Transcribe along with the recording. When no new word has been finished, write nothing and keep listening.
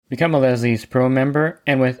Become a Leslie's Pro member,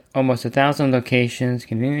 and with almost 1,000 locations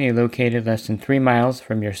conveniently located less than 3 miles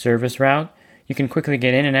from your service route, you can quickly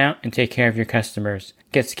get in and out and take care of your customers.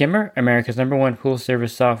 Get Skimmer, America's #1 pool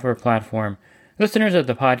service software platform. Listeners of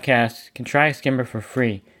the podcast can try Skimmer for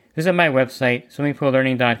free. Visit my website,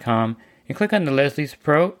 swimmingpoollearning.com, and click on the Leslie's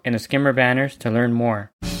Pro and the Skimmer banners to learn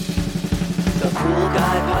more. The Pool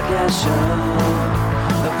Guy Podcast Show.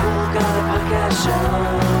 The Pool Guy Podcast Show.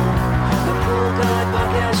 The Pool Guy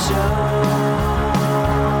Podcast Show.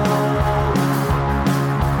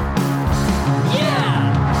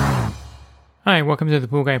 Yeah! Hi, welcome to the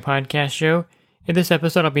Pool Guy Podcast Show. In this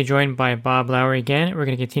episode, I'll be joined by Bob Lowry again. We're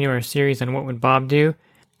going to continue our series on what would Bob do.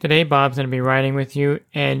 Today, Bob's going to be riding with you,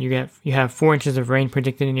 and you have 4 inches of rain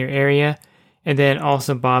predicted in your area. And then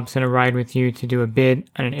also Bob's going to ride with you to do a bid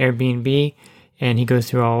on an Airbnb. And he goes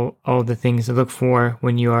through all the things to look for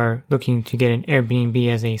when you are looking to get an Airbnb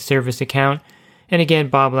as a service account. And again,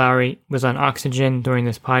 Bob Lowry was on oxygen during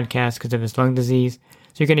this podcast because of his lung disease.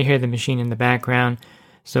 So you're going to hear the machine in the background.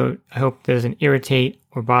 So I hope it doesn't irritate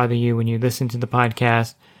or bother you when you listen to the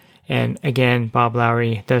podcast. And again, Bob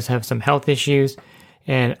Lowry does have some health issues.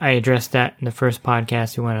 And I addressed that in the first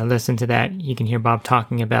podcast. If you want to listen to that, you can hear Bob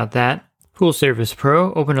talking about that. Pool Service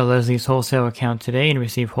Pro. Open a Leslie's wholesale account today and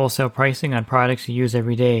receive wholesale pricing on products you use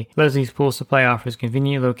every day. Leslie's Pool Supply offers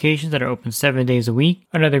convenient locations that are open 7 days a week.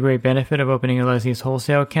 Another great benefit of opening a Leslie's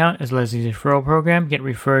wholesale account is Leslie's referral program. Get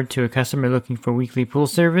referred to a customer looking for weekly pool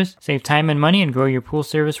service. Save time and money and grow your pool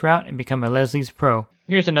service route and become a Leslie's Pro.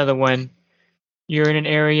 Here's another one. You're in an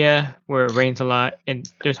area where it rains a lot and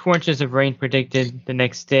there's 4 inches of rain predicted the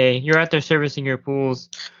next day. You're out there servicing your pools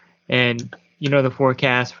and you know the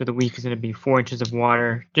forecast for the week is going to be 4 inches of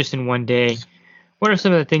water just in one day. What are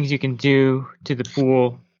some of the things you can do to the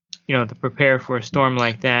pool, to prepare for a storm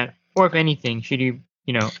like that? Or if anything, should you,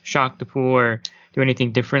 shock the pool or do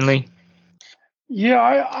anything differently?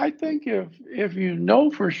 Yeah, I think if you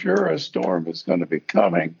know for sure a storm is going to be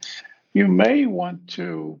coming, you may want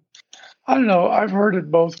to, I don't know, I've heard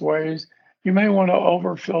it both ways. You may want to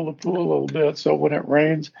overfill the pool a little bit so when it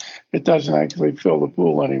rains, it doesn't actually fill the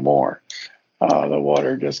pool anymore. The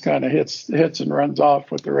water just kind of hits and runs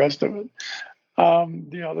off with the rest of it.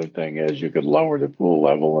 The other thing is you could lower the pool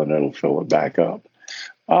level and it'll fill it back up.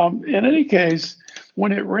 In any case,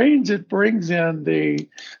 when it rains, it brings in the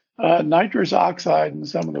nitrous oxide and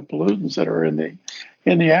some of the pollutants that are in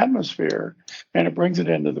the atmosphere, and it brings it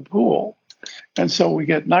into the pool. And so we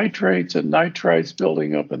get nitrates and nitrites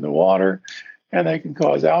building up in the water, and they can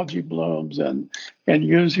cause algae blooms and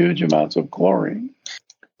use huge amounts of chlorine.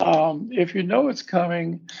 If you know it's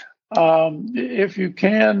coming, if you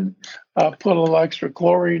can put a little extra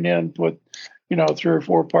chlorine in, put 3 or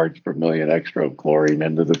 4 parts per million extra of chlorine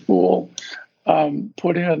into the pool,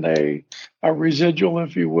 put in a residual,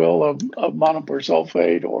 if you will, of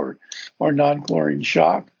monopersulfate or non-chlorine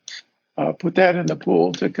shock. Put that in the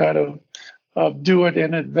pool to kind of do it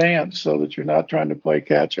in advance so that you're not trying to play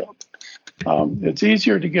catch up. It's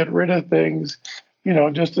easier to get rid of things.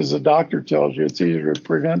 Just as a doctor tells you, it's easier to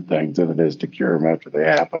prevent things than it is to cure them after they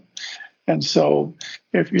happen. And so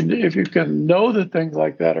if you can know that things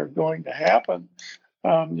like that are going to happen,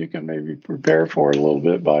 you can maybe prepare for it a little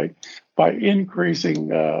bit by increasing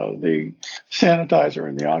the sanitizer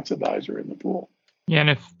and the oxidizer in the pool. Yeah,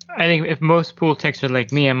 and I think if most pool techs are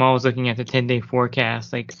like me, I'm always looking at the 10-day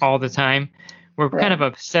forecast, like all the time. We're kind of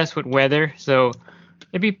obsessed with weather, so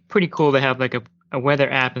it'd be pretty cool to have like a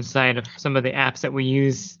weather app inside of some of the apps that we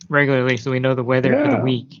use regularly so we know the weather for the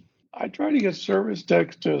week. I try to get service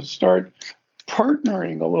techs to start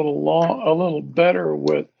partnering a little better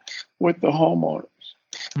with the homeowners,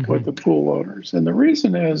 with the pool owners. And the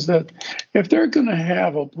reason is that if they're going to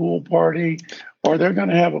have a pool party or they're going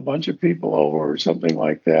to have a bunch of people over or something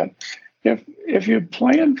like that, if you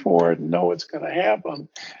plan for it and know it's going to happen,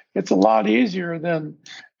 it's a lot easier than,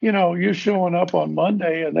 you showing up on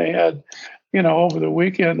Monday and they had, over the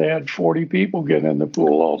weekend, they had 40 people get in the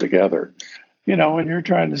pool altogether, and you're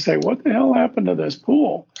trying to say, what the hell happened to this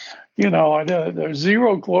pool? There's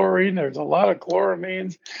zero chlorine. There's a lot of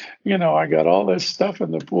chloramines. I got all this stuff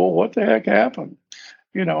in the pool. What the heck happened?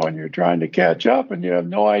 And you're trying to catch up and you have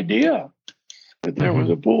no idea that there was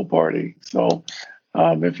a pool party. So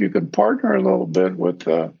if you can partner a little bit with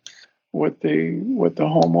the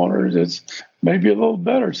homeowners, it's maybe a little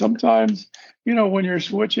better. Sometimes, when you're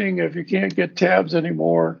switching, if you can't get tabs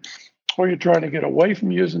anymore, or you're trying to get away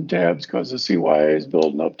from using tabs because the CYA is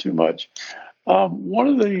building up too much, one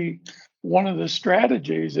of the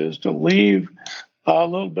strategies is to leave a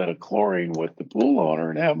little bit of chlorine with the pool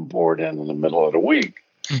owner and have them pour it in the middle of the week.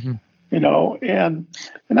 and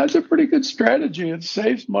that's a pretty good strategy. It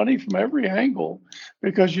saves money from every angle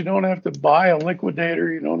because you don't have to buy a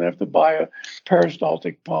liquidator, you don't have to buy a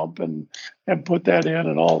peristaltic pump and put that in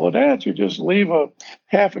and all of that. You just leave a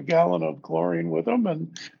half a gallon of chlorine with them,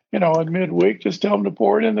 and in midweek, just tell them to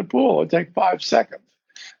pour it in the pool. It takes 5 seconds.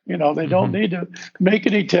 They don't need to make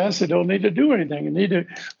any tests. They don't need to do anything. They need to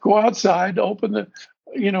go outside, open the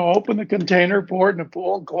container, pour it in the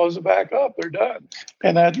pool, and close it back up. They're done.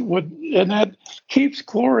 And that keeps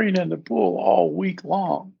chlorine in the pool all week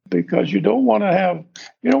long, because you don't want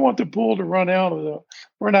the pool to run out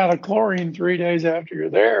of chlorine 3 days after you're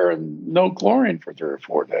there and no chlorine for 3 or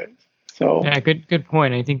 4 days. So yeah, good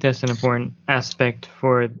point. I think that's an important aspect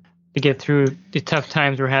to get through the tough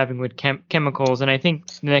times we're having with chemicals. And I think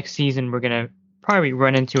next season we're going to probably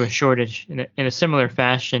run into a shortage in a similar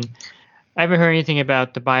fashion. I haven't heard anything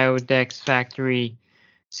about the Biodex factory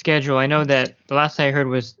schedule. I know that the last I heard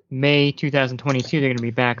was May 2022, they're going to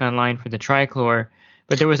be back online for the trichlor,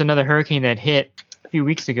 but there was another hurricane that hit a few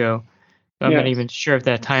weeks ago. So I'm not even sure if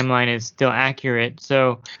that timeline is still accurate.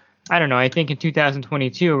 So I don't know. I think in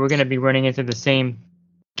 2022, we're going to be running into the same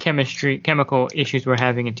chemical issues we're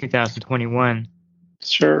having in 2021.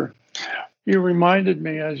 Sure. You reminded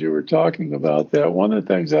me as you were talking about that. One of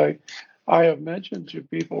the things I have mentioned to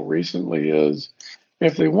people recently is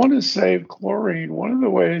if they want to save chlorine, one of the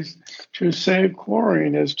ways to save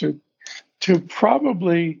chlorine is to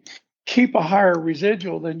probably keep a higher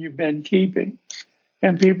residual than you've been keeping.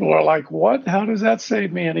 And people are like, what? How does that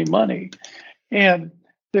save me any money? And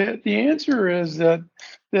the answer is that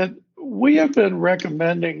we have been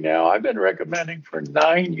recommending now, I've been recommending for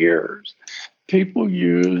 9 years, people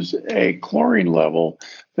use a chlorine level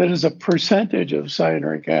that is a percentage of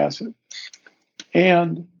cyanuric acid.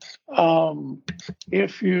 And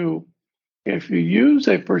if you use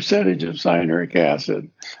a percentage of cyanuric acid,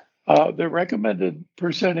 the recommended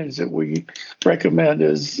percentage that we recommend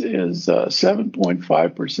is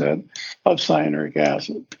 7.5% of cyanuric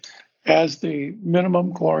acid as the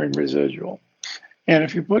minimum chlorine residual. And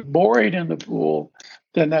if you put borate in the pool,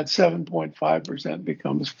 then that 7.5%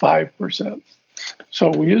 becomes 5%. So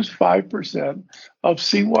we use 5% of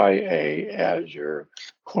CYA as your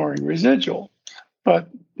chlorine residual. But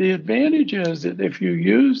the advantage is that if you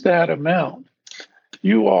use that amount,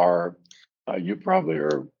 you probably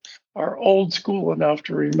are old school enough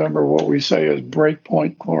to remember what we say is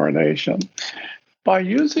breakpoint chlorination. By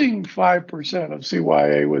using 5% of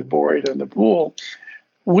CYA with borate in the pool,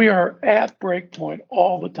 we are at breakpoint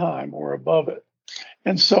all the time or above it.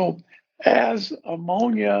 And so as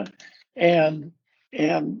ammonia and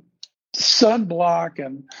sunblock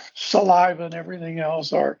and saliva and everything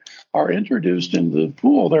else are introduced into the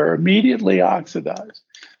pool, they're immediately oxidized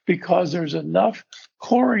because there's enough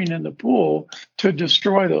chlorine in the pool to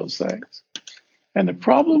destroy those things. And the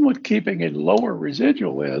problem with keeping a lower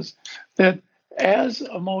residual is that as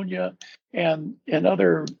ammonia and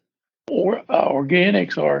other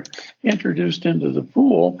organics are introduced into the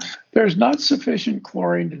pool, there's not sufficient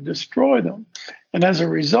chlorine to destroy them. And as a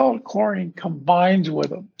result, chlorine combines with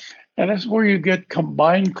them. And that's where you get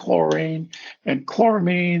combined chlorine and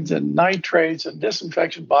chloramines and nitrates and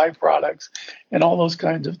disinfection byproducts and all those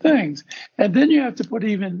kinds of things. And then you have to put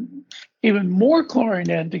even more chlorine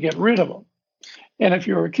in to get rid of them. And if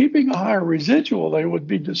you were keeping a higher residual, they would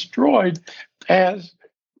be destroyed as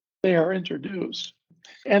they are introduced.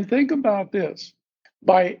 And think about this.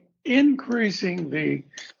 By increasing the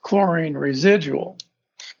chlorine residual,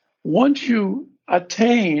 once you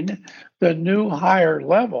attain the new higher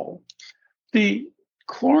level, the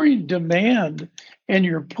chlorine demand in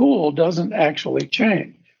your pool doesn't actually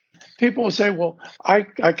change. People will say, well, I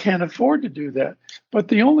can't afford to do that. But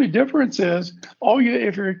the only difference is,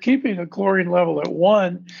 if you're keeping a chlorine level at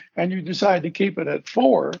 1 and you decide to keep it at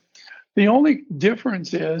 4, the only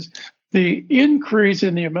difference is the increase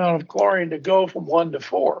in the amount of chlorine to go from 1 to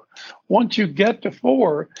 4. Once you get to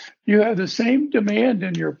 4, you have the same demand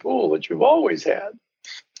in your pool that you've always had.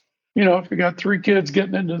 If you got 3 kids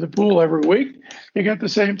getting into the pool every week, you got the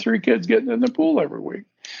same 3 kids getting in the pool every week.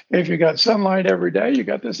 If you got sunlight every day, you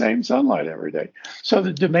got the same sunlight every day. So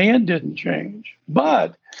the demand didn't change.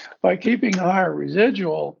 But by keeping a higher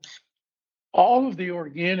residual, all of the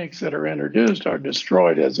organics that are introduced are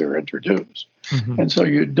destroyed as they're introduced. Mm-hmm. And so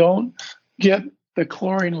you don't get the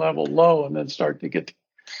chlorine level low and then start to get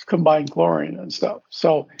combined chlorine and stuff.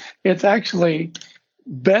 So it's actually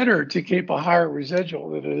better to keep a higher residual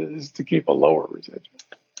than it is to keep a lower residual.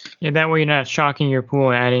 Yeah, that way you're not shocking your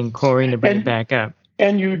pool, adding chlorine to bring it back up.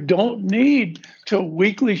 And you don't need to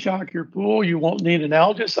weakly shock your pool. You won't need an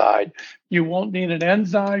algicide. You won't need an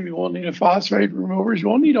enzyme. You won't need a phosphate removers. You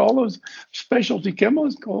won't need all those specialty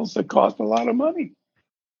chemicals that cost a lot of money.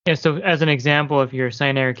 Yeah, so as an example, if your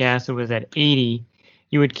cyanuric acid was at 80,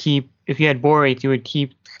 you would keep, if you had borate, you would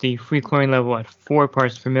keep the free chlorine level at 4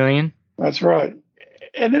 parts per million. That's right.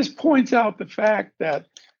 And this points out the fact that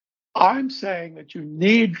I'm saying that you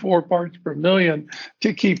need 4 parts per million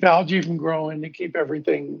to keep algae from growing, to keep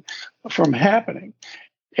everything from happening.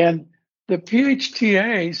 And the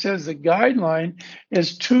PHTA says the guideline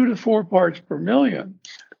is 2 to 4 parts per million.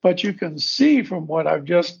 But you can see from what I've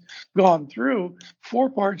just gone through, 4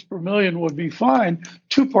 parts per million would be fine,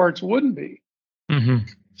 2 parts wouldn't be. Mm-hmm.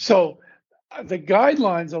 So the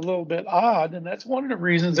guideline's a little bit odd, and that's one of the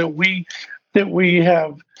reasons that we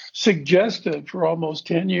have suggested for almost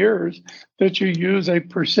 10 years that you use a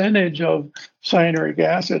percentage of cyanuric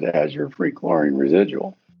acid as your free chlorine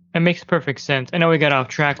residual. It makes perfect sense. I know we got off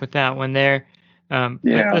track with that one there.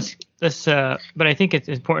 Yeah. But I think it's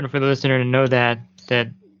important for the listener to know that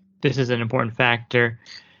this is an important factor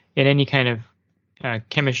in any kind of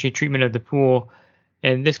chemistry treatment of the pool.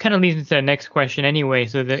 And this kind of leads into the next question anyway,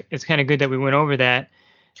 so that it's kind of good that we went over that.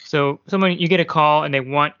 So you get a call and they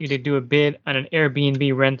want you to do a bid on an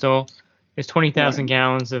Airbnb rental. It's 20,000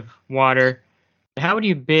 gallons of water. How would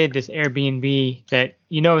you bid this Airbnb that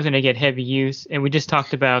you know is going to get heavy use? And we just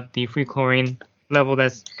talked about the free chlorine level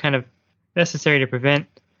that's kind of necessary to prevent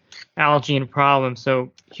algae and problems.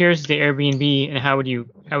 So here's the Airbnb, and how would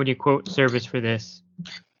you quote service for this?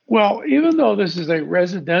 Well, even though this is a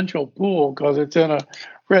residential pool, because it's in a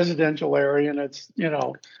residential area and it's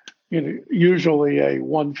usually a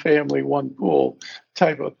one family, one pool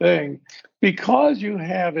type of thing, because you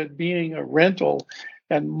have it being a rental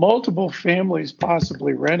and multiple families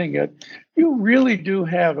possibly renting it, you really do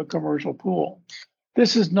have a commercial pool.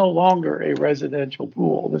 This is no longer a residential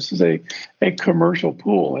pool. This is a commercial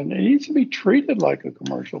pool, and it needs to be treated like a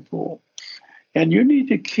commercial pool. And you need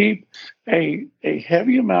to keep a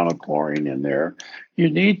heavy amount of chlorine in there. You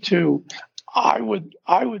need to, I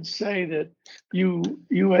would say that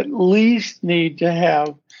you at least need to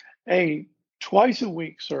have a twice a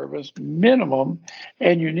week service minimum,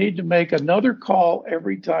 and you need to make another call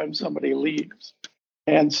every time somebody leaves.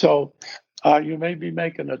 And so you may be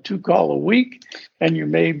making a 2 call a week, and you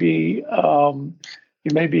may be having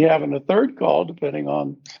a third call depending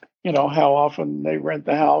on how often they rent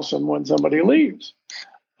the house and when somebody leaves.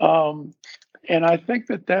 And I think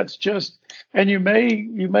that's just, and you may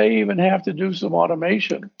even have to do some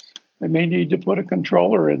automation. They may need to put a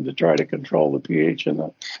controller in to try to control the pH and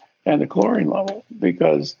the chlorine level,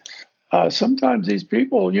 because sometimes these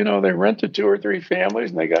people, they rent to 2 or 3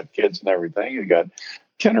 families and they got kids and everything. You got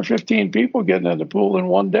 10 or 15 people getting in the pool in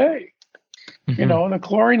one day. Mm-hmm. And the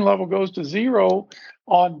chlorine level goes to 0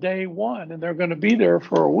 on day 1, and they're going to be there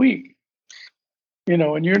for a week.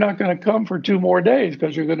 And you're not going to come for 2 more days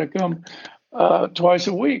because you're going to come twice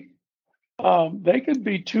a week. They could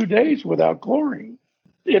be 2 days without chlorine.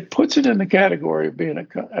 It puts it in the category of being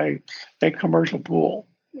a commercial pool.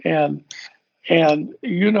 And in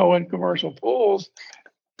commercial pools,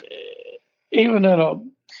 even in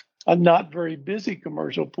a not very busy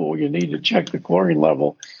commercial pool, you need to check the chlorine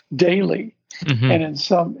level daily. Mm-hmm.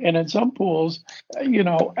 And in some pools,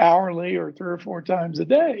 hourly or 3 or 4 times a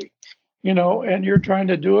day, and you're trying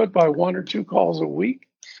to do it by 1 or 2 calls a week.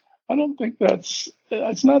 I don't think that's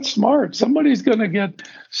not smart. Somebody's going to get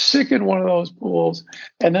sick in one of those pools,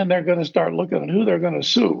 and then they're going to start looking at who they're going to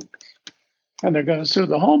sue. And they're going to sue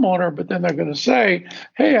the homeowner, but then they're going to say,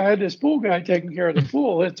 hey, I had this pool guy taking care of the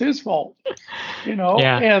pool. It's his fault.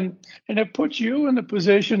 Yeah. And it puts you in the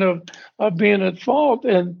position of being at fault.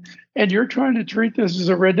 And you're trying to treat this as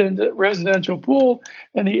a residential pool,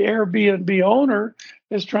 and the Airbnb owner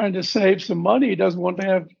is trying to save some money. He doesn't want to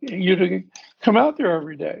have you to come out there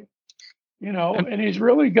every day. And he's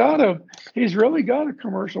really got a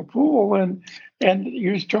commercial pool, and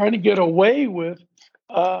he's trying to get away with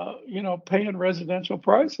paying residential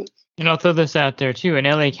prices. And I'll throw this out there too. In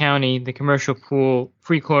LA County, the commercial pool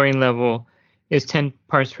free chlorine level is 10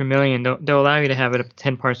 parts per million. They'll allow you to have it up to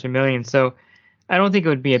 10 parts per million. So I don't think it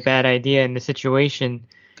would be a bad idea in the situation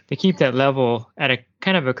to keep that level at a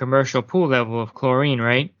kind of a commercial pool level of chlorine,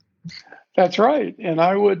 right? That's right. And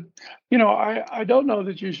I would, I don't know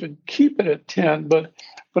that you should keep it at 10, but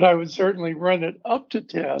I would certainly run it up to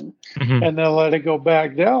 10 Mm-hmm. and then let it go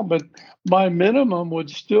back down. But my minimum would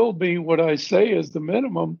still be what I say is the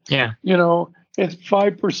minimum. Yeah. It's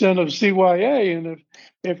 5% of CYA. And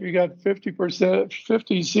if you got 50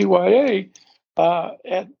 CYA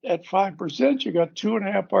at 5%, you got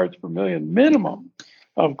 2.5 parts per million minimum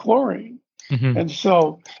of chlorine. Mm-hmm. And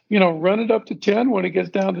so, run it up to 10. When it gets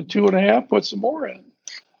down to 2.5, put some more in.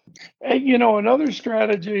 And, another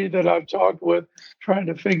strategy that I've talked with trying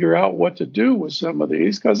to figure out what to do with some of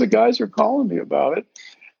these, because the guys are calling me about it.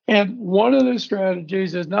 And one of the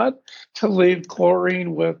strategies is not to leave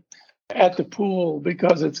chlorine at the pool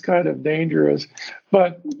because it's kind of dangerous,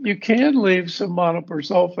 but you can leave some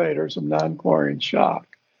monopersulfate or some non-chlorine shock.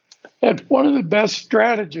 And one of the best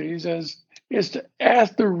strategies is to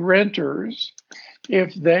ask the renters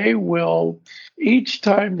if they will, each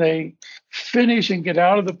time they finish and get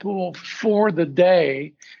out of the pool for the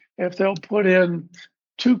day, if they'll put in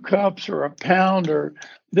 2 cups or a pound or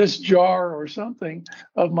this jar or something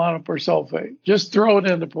of monopersulfate. Just throw it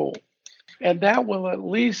in the pool. And that will at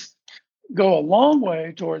least go a long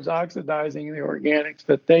way towards oxidizing the organics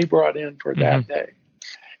that they brought in for that day.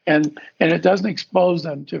 And it doesn't expose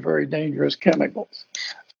them to very dangerous chemicals.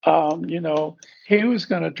 He was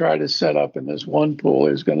going to try to set up in this one pool,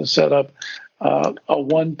 he was going to set up a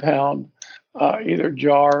 1 pound either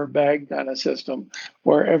jar or bag kind of system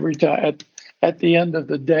where every time at the end of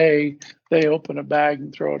the day, they open a bag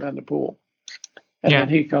and throw it in the pool. And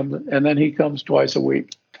then he comes twice a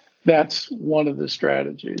week. That's one of the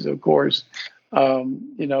strategies. Of course,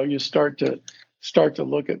 you start to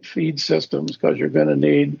look at feed systems because you're going to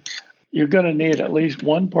need at least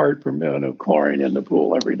 1 part per million of chlorine in the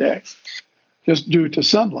pool every day, just due to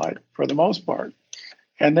sunlight for the most part.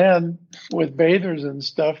 And then with bathers and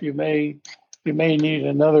stuff, you may need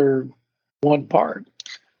another 1 part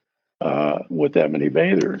with that many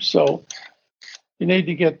bathers. So you need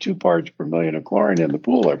to get 2 parts per million of chlorine in the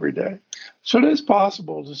pool every day. So it is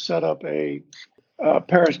possible to set up a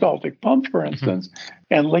peristaltic pump, for instance,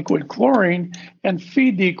 and liquid chlorine and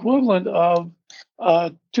feed the equivalent of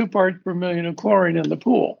 2 parts per million of chlorine in the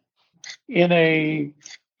pool. In a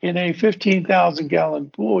 15,000 gallon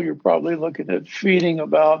pool, you're probably looking at feeding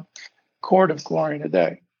about a quart of chlorine a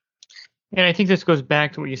day. And I think this goes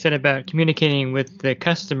back to what you said about communicating with the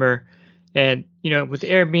customer. And, with the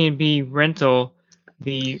Airbnb rental,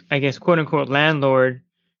 the, I guess, quote unquote landlord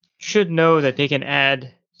should know that they can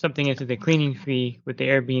add something into the cleaning fee with the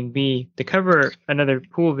Airbnb to cover another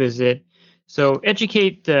pool visit. So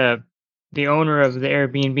educate the owner of the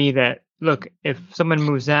Airbnb that, look, if someone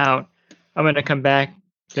moves out, I'm going to come back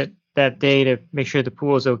that day to make sure the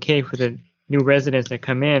pool is okay for the new residents that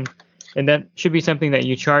come in. And that should be something that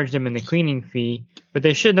you charge them in the cleaning fee, but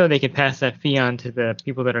they should know they can pass that fee on to the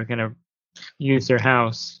people that are going to use their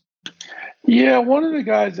house. Yeah, one of the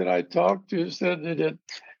guys that I talked to said that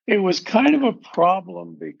it was kind of a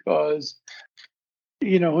problem because,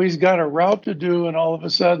 he's got a route to do, and all of a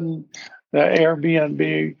sudden the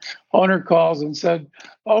Airbnb owner calls and said,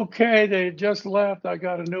 okay, they just left. I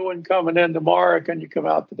got a new one coming in tomorrow. Can you come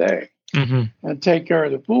out today and take care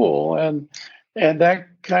of the pool? And that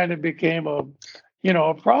kind of became a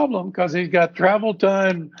problem because he's got travel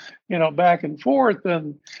time, back and forth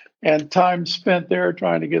and time spent there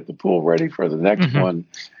trying to get the pool ready for the next one.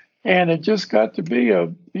 And it just got to be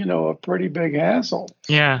a pretty big hassle.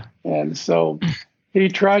 Yeah. And so he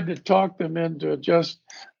tried to talk them into just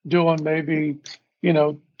doing maybe,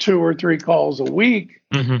 2 or 3 calls a week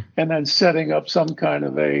and then setting up some kind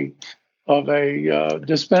of a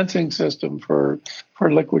dispensing system for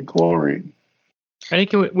liquid chlorine. I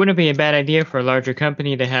think it wouldn't be a bad idea for a larger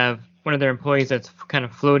company to have one of their employees that's kind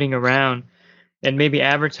of floating around and maybe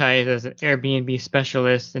advertise as an Airbnb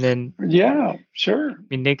specialist. And then, yeah, sure. I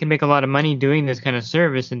mean, they can make a lot of money doing this kind of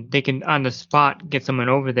service, and they can on the spot get someone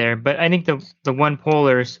over there. But I think the one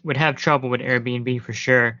pollers would have trouble with Airbnb for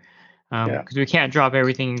sure, because we can't drop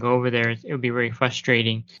everything and go over there. It would be very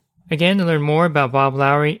frustrating. Again, to learn more about Bob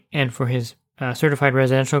Lowry and for his certified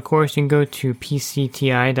residential course, you can go to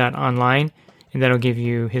pcti.online. And that'll give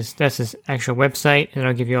you that's his actual website, and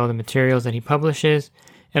that'll give you all the materials that he publishes,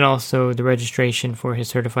 and also the registration for his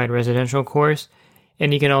certified residential course.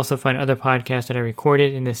 And you can also find other podcasts that I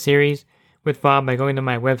recorded in this series with Bob by going to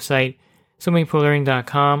my website,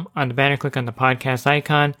 swimmingpoollearning.com. On the banner, click on the podcast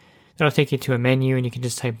icon. That'll take you to a menu, and you can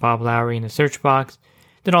just type Bob Lowry in the search box.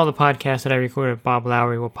 Then all the podcasts that I recorded with Bob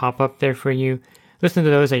Lowry will pop up there for you. Listen to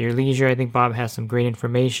those at your leisure. I think Bob has some great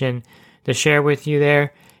information to share with you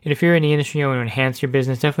there. And if you're in the industry and want to enhance your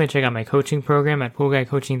business, definitely check out my coaching program at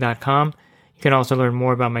poolguycoaching.com. You can also learn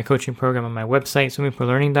more about my coaching program on my website,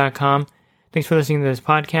 swimmingpoollearning.com. Thanks for listening to this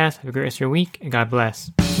podcast. Have a great rest of your week, and God bless.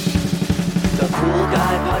 The Pool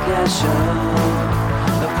Guy Podcast Show.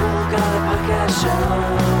 The Pool Guy Podcast Show.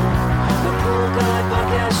 The Pool Guy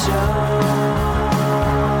Podcast Show.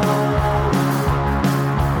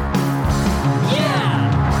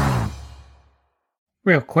 Yeah!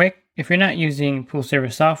 Real quick, If you're not using pool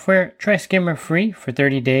service software, try Skimmer free for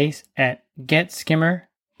 30 days at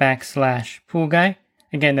getskimmer.com/poolguy.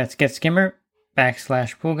 Again, that's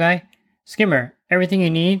getskimmer.com/poolguy. Skimmer, everything you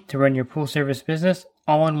need to run your pool service business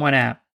all in one app.